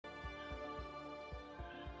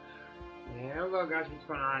Hello guys, what's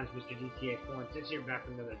going on? It's Mr. GTA 416 here, back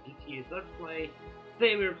with another GTA Let's Play.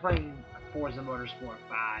 Today we were playing Forza Motorsport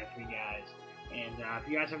 5 for you guys. And if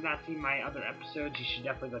you guys have not seen my other episodes, you should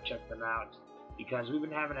definitely go check them out. Because we've been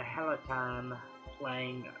having a hell of a time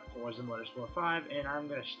playing Forza Motorsport 5, and I'm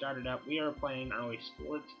going to start it up. We are playing our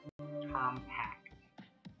Sport Compact.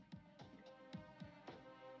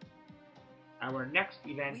 Our next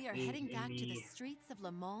event We are is heading back in to the streets of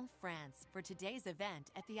Le Mans, France for today's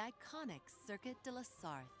event at the iconic Circuit de la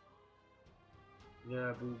Sarthe.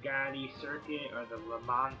 The Bugatti circuit, or the Le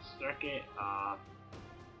Mans circuit. I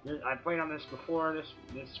played on this before.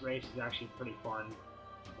 This race is actually pretty fun.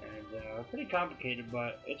 And pretty complicated,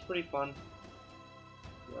 but it's pretty fun.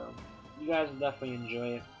 So, you guys will definitely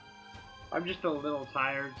enjoy it. I'm just a little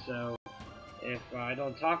tired, so if I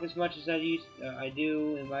don't talk as much as I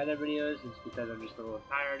do in my other videos, it's because I'm just a little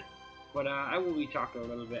tired. But I will be talking a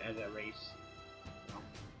little bit as I race. So.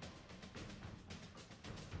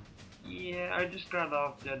 Yeah, I just got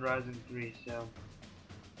off Dead Rising 3, so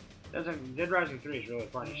Dead Rising 3 is really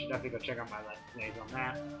fun. You should definitely go check out my Let's Plays on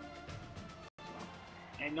that. So.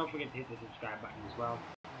 And don't forget to hit the subscribe button as well.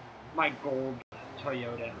 My gold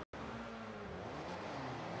Toyota.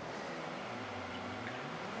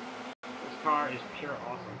 This car is pure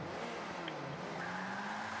awesome.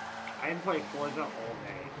 I haven't played Forza all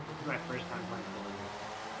day. This is my first time playing Forza.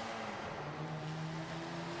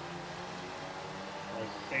 There's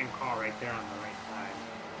the same car right there on the right side.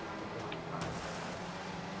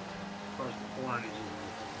 Of course, the Orange is in the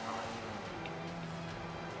same car.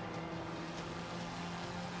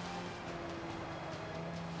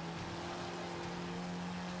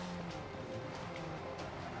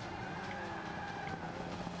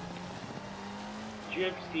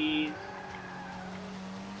 Gypsies.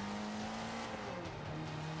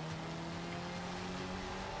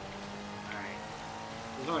 Alright.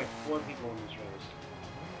 There's only 4 people in this race.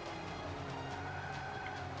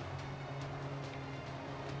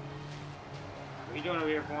 What are you doing over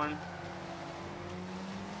here, Juan?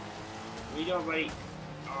 What are you doing, buddy?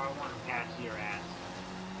 Oh, I want to pass your ass.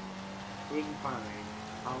 Who's in front of me?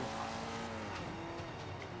 Oh,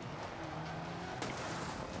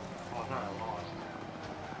 I thought I lost.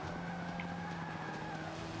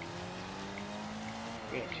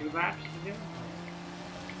 We have 2 laps to do?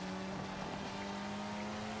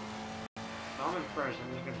 So I'm in first. I'm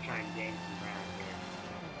just going to try and gain some ground here.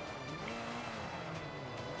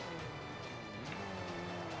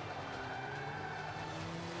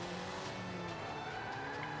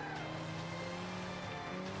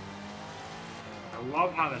 I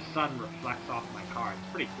love how the sun reflects off my car.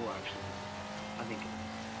 It's pretty cool, actually. I think it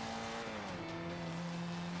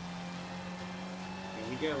is. Here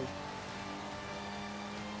we go.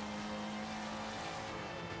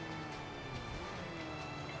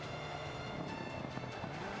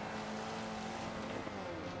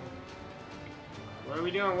 What are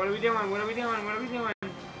we doing? What are we doing? What are we doing? What are we doing?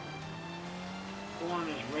 Corn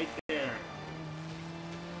is right there.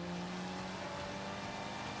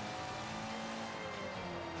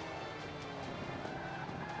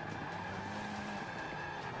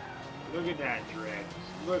 Look at that drift.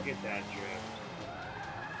 Look at that drift.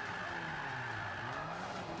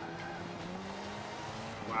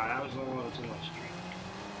 Wow, that was a little too much drift.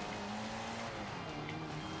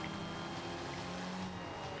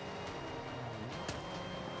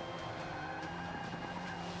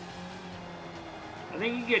 I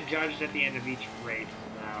think you get judged at the end of each race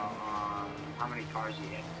now on how many cars you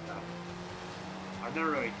hit and stuff. I've never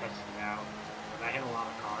really tested it out, but I hit a lot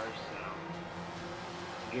of cars, so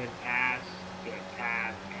good pass,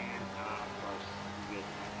 and of course, good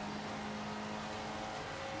pass.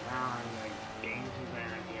 Now I'm going to gain some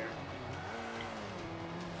ground here.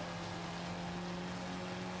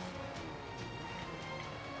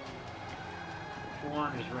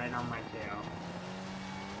 One is right on my tail.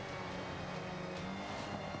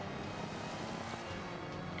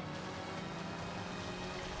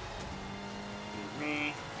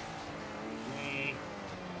 Me.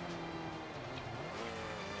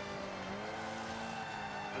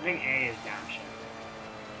 I think A is downshift.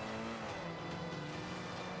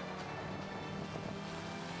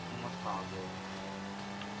 Almost positive.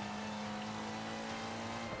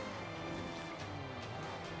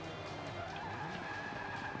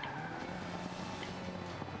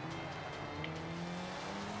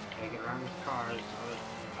 Okay, get around these cars, other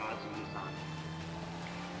odds of these on.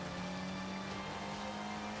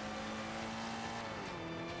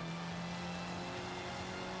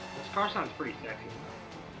 This car sounds pretty sexy.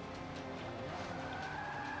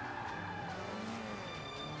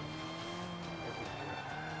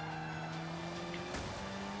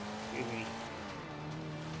 Excuse me.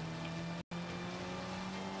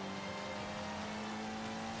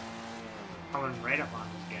 going right up on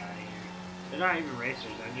this guy here. They're not even racers.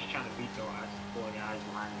 I'm just trying to beat the last 4 guys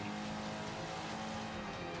behind me.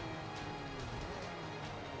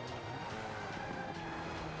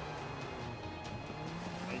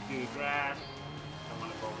 Let's do the grass. I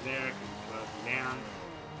want to go over there because it slows me down.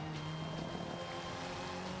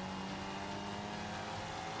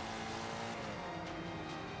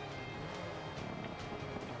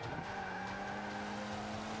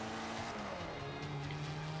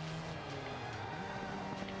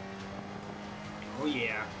 Oh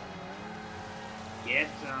yeah. Get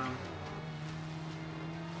some.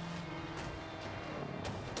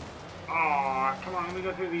 Oh, come on, let me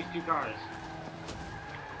go through these 2 cars.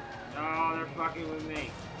 No, they're fucking with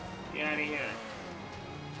me. Get out of here.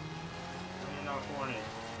 I don't know if one is.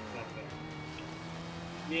 That's it.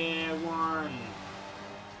 Yeah, 1.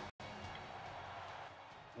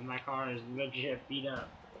 And my car is legit beat up.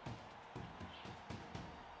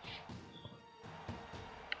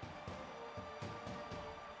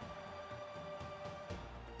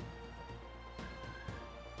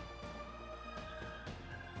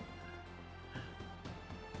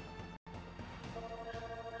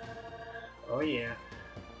 Oh yeah.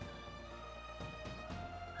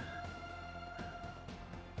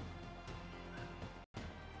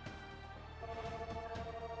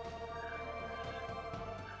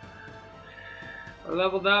 I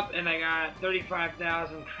leveled up and I got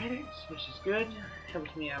 35,000 credits, which is good.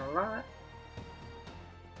 Helps me out a lot.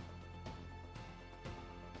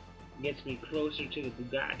 Gets me closer to the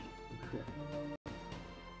Bugatti.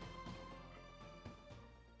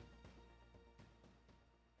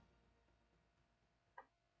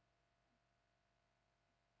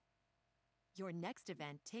 Your next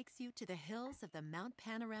event takes you to the hills of the Mount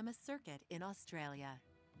Panorama Circuit in Australia.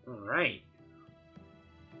 Alright.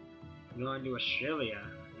 Going to Australia.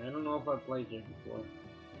 I don't know if I've played here before.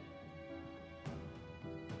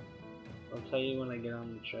 I'll tell you when I get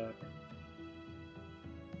on the track.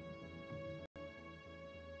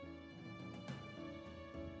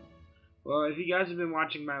 Well, if you guys have been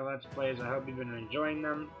watching my Let's Plays, I hope you've been enjoying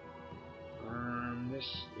them. This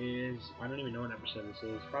is, I don't even know what episode this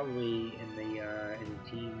is. Probably in the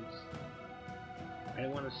teens. I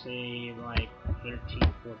want to say like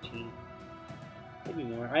 13, 14. Maybe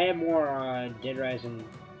more. I have more Dead Rising.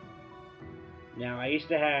 Now I used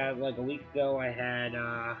to have, like a week ago, I had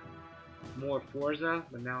more Forza,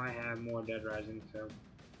 but now I have more Dead Rising. So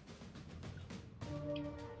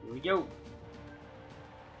here we go.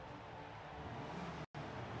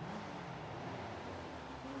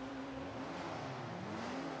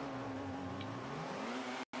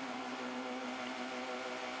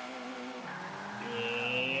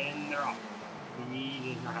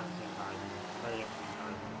 He does not have the same car. Very different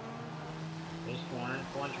car. There's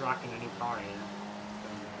One's rocking a new car here.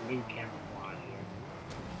 Some new camouflage here.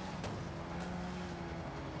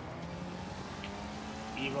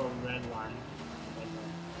 Evil red one.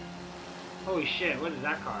 Holy shit, what is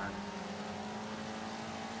that car?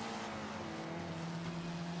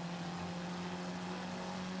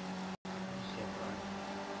 Sick car.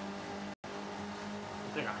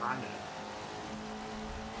 Looks like a Honda.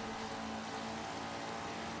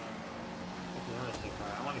 Another sick car.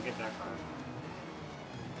 I want to get that car.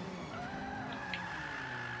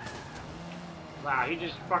 Wow, he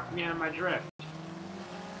just fucked me out of my drift.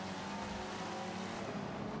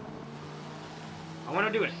 I want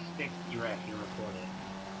to do a stick drift and record it.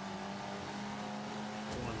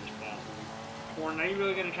 Corn just passed me. Corn, are you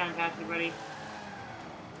really going to try and pass me, buddy?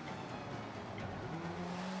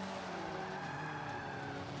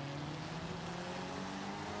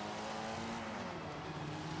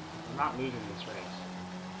 I'm not losing this race.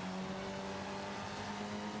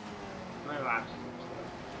 How many laps is this though?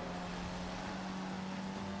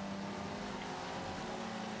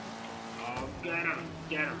 Oh, get him!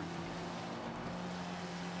 Get him!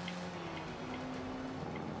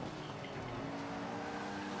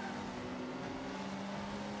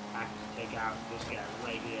 I have to take out this guy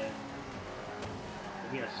right here.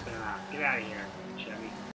 We gotta spin him out. Get out of here,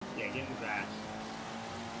 Chevy. Yeah, get in the grass.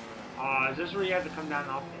 Is this where you have to come down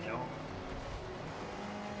off the hill?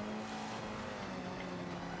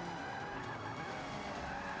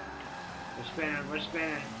 We're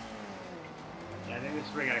spinning. Yeah, I think this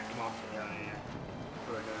is where we gotta come off the hill, yeah.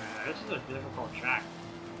 This is a difficult track.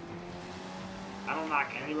 I don't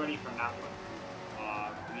knock anybody for not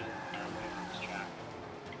using winning on this track.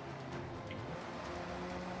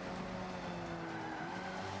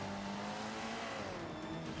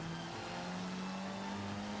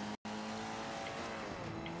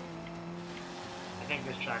 I think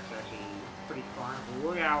this track's actually pretty fun.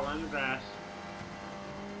 We'll get out on the grass.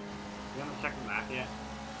 We on the second lap yet?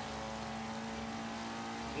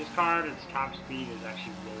 This car at its top speed is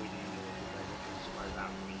actually really dangerous because it can spread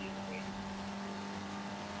out immediately.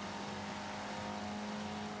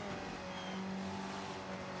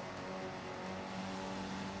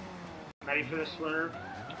 Ready for the swerve?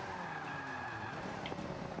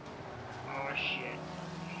 Oh shit.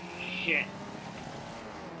 Shit.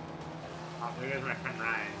 Oh, there goes my friend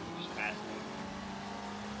Ryan. He just passed me.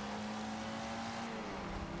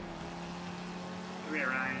 Come here,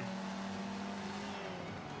 Ryan.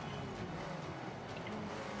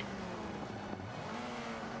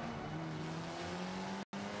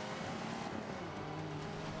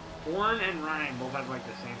 Warren and Ryan both have like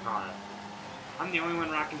the same car. I'm the only one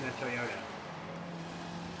rocking the Toyota.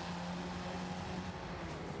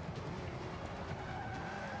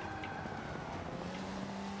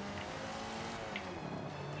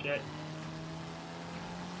 Shit.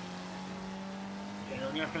 Okay,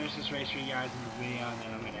 we're gonna finish this race for you guys in the video, and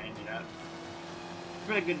then I'm gonna end it up. It's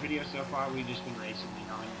been a good video so far. We've just been racing, you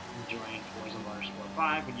know, and enjoying Forza Motorsport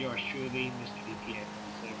 5 with yours truly, Mr. DPA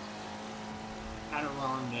 46. Had a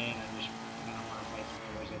long day, and I just kind of want to play some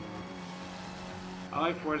Forza anymore. I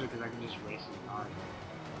like Forza because I can just race in cars.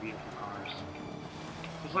 Beautiful cars.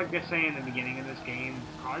 Just like they say in the beginning of this game,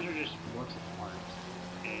 cars are just works of art.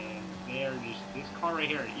 And they are just, this car right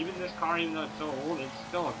here, even this car, even though it's so old, it's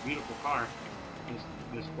still a beautiful car.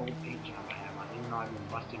 This gold paint job I have on, even though I've been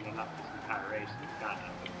busting it up this entire race, it's got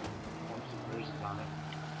bumps and bruises on it.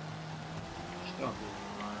 It's still a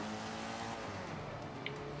beautiful car.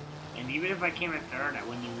 And even if I came in third, I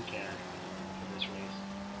wouldn't even care for this race.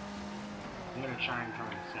 I'm gonna try and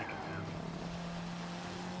come in second now.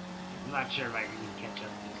 I'm not sure if I can even catch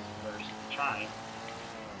up to this first try.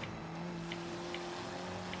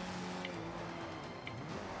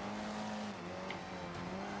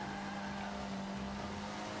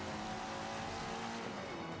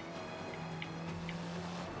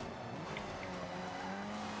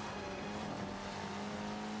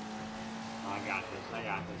 I got this, I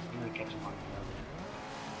got this. I'm gonna catch him on the road.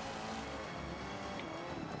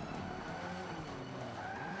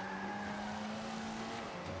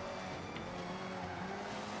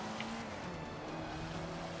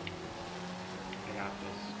 I got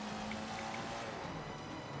this.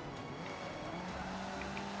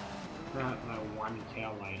 My one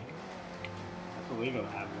tail light. That's illegal to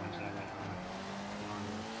have one tail light on.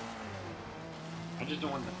 I just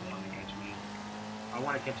don't want the one to catch me. I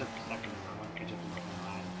want to catch up to second. I want to catch up to my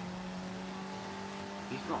line.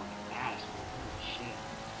 He's going fast, man. Holy shit.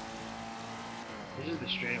 This is the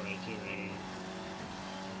straightaway too, right here.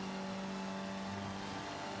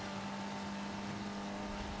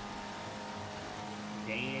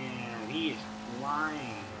 Damn, he is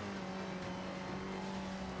flying.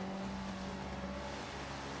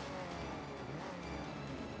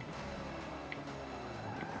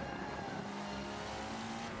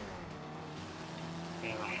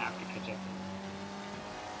 Damn, I have to catch up.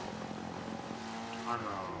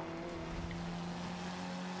 Unroll.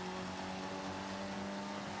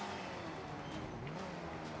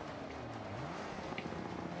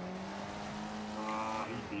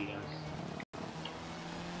 He beat us.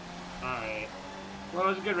 Alright. Well, it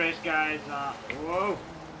was a good race, guys. Whoa,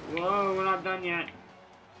 we're not done yet.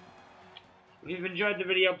 If you've enjoyed the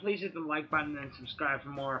video, please hit the like button and subscribe for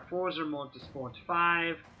more Forza Motorsport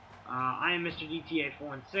 5. I am Mr.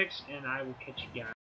 DTA416, and I will catch you guys.